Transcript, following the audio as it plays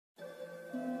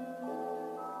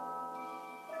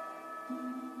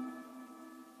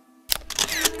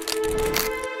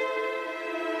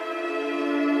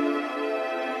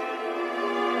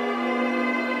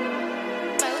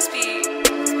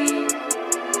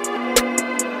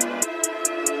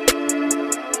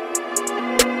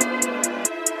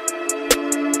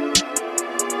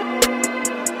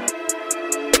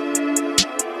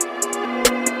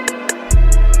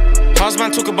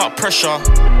man talk about pressure,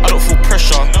 I don't feel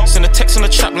pressure. Send a text on the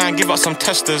chat line, give out some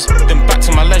testers, then back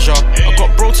to my leisure. I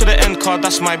got bro to the end card,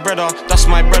 that's my brother, that's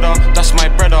my brother, that's my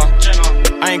brother.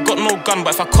 I ain't got no gun,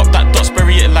 but if I cop that dots,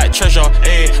 bury it like treasure.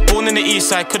 Ayy, born in the east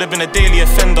side, could've been a daily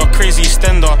offender, crazy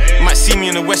extender. Might see me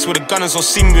in the west with the gunners, or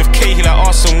see me with Cahill like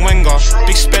Arsene Wenger.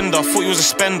 Big spender, thought he was a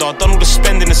spender, done all the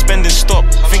spending stop.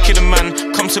 Think you're the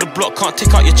man, come to the block, can't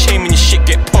take out your chain when your shit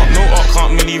get popped. No art,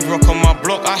 can't really rock on my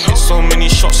block. I hit so many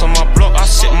shots on my block, I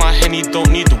sit my Henny, don't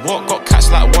need the walk. Got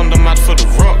cats like Wonder Mad for the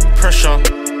rock. Pressure.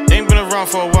 Ain't been around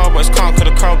for a while, but it's calm cause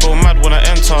the crowd go mad when I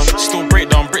enter. Still break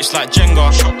down bricks like Jenga.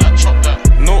 Chop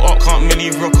that. No art, can't really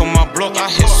rock on my block. I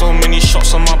hit so many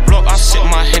shots on my block, I sit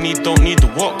my Henny, don't need the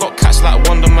walk. Got cats like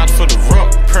Wonder Mad for the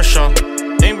rock. Pressure.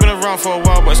 Ain't been around for a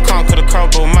while, but it's calm cause the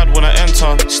crowd go mad when I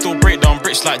enter. Still break down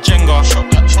bricks like Jenga. Chop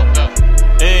that.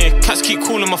 Hey, cats keep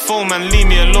calling my phone, man, leave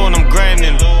me alone, I'm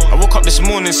grinding. I woke up this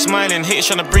morning smiling, haters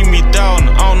trying to bring me down,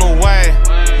 I don't know why.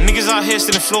 Niggas out here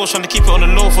still in flow, trying to keep it on the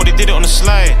low, before they did it on the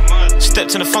slide.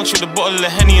 Stepped in the function with a bottle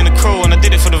of Henny and the crow, and I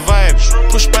did it for the vibe.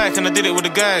 Push back and I did it with the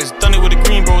guys, done it with the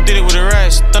green bro, did it with the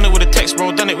rice. Done it with the text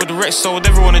bro, done it with the Rex, sold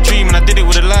everyone a dream and I did it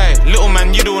with a lie. Little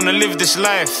man, you don't wanna live this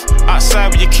life,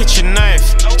 outside with your kitchen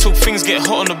knife. Till things get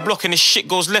hot on the block and this shit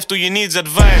goes left, all you need's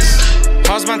advice.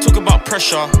 How's man talk about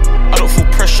pressure, I don't feel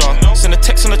pressure. Send a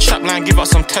text on the chat line, give out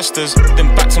some testers,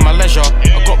 then back to my leisure.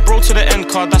 I got bro to the end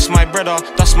card, that's my brother,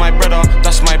 that's my brother,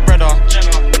 that's my brother.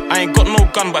 I ain't got no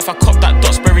gun, but if I cop that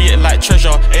dots, bury it like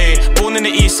treasure. Ayy, born in the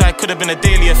east side, could've been a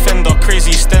daily offender,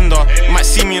 crazy extender. Might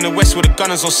see me in the west with the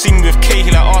gunners, or see me with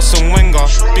Cahill like Arsene Wenger.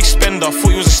 Big spender,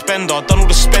 thought he was a spender, done all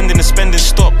the spending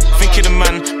stop. Think you're the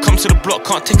man, come to the block,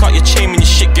 can't take out your chain when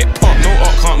your shit get popped. No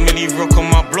art, can't really rock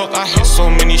on my block. I hit so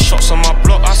many shots on my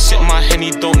block, I sit my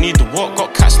Henny, don't need the walk.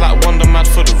 Got cats like Wonder Mad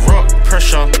for the rock.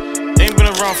 Pressure. Ain't been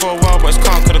around for a while, but it's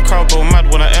calm cause the crowd go mad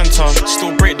when I enter.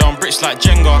 Still break down bricks like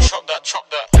Jenga. Chop that.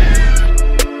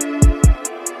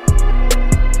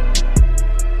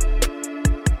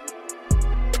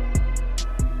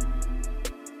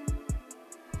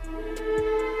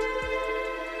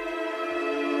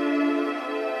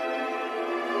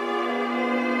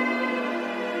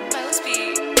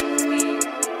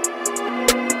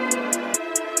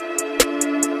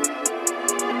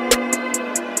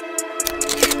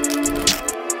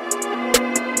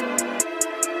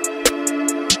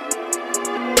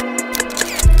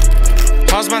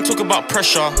 How's man talk about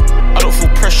pressure, I don't feel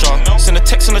pressure. Send a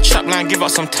text on the chat line, give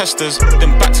out some testers,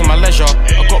 then back to my leisure.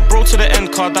 I got bro to the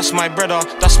end card, that's my brother,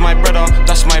 that's my brother,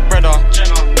 that's my brother.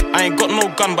 I ain't got no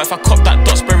gun, but if I cop that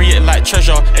dots, bury it like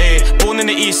treasure. Ayy, born in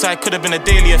the east side, could've been a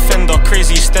daily offender,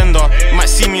 crazy extender. Might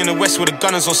see me in the west with the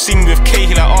gunners, or see me with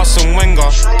Cahill like Arsene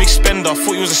Wenger. Big spender,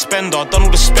 thought he was a spender, done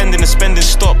all the spending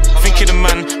stop. Think you're the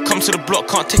man, come to the block,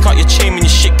 can't take out your chain when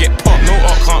your shit get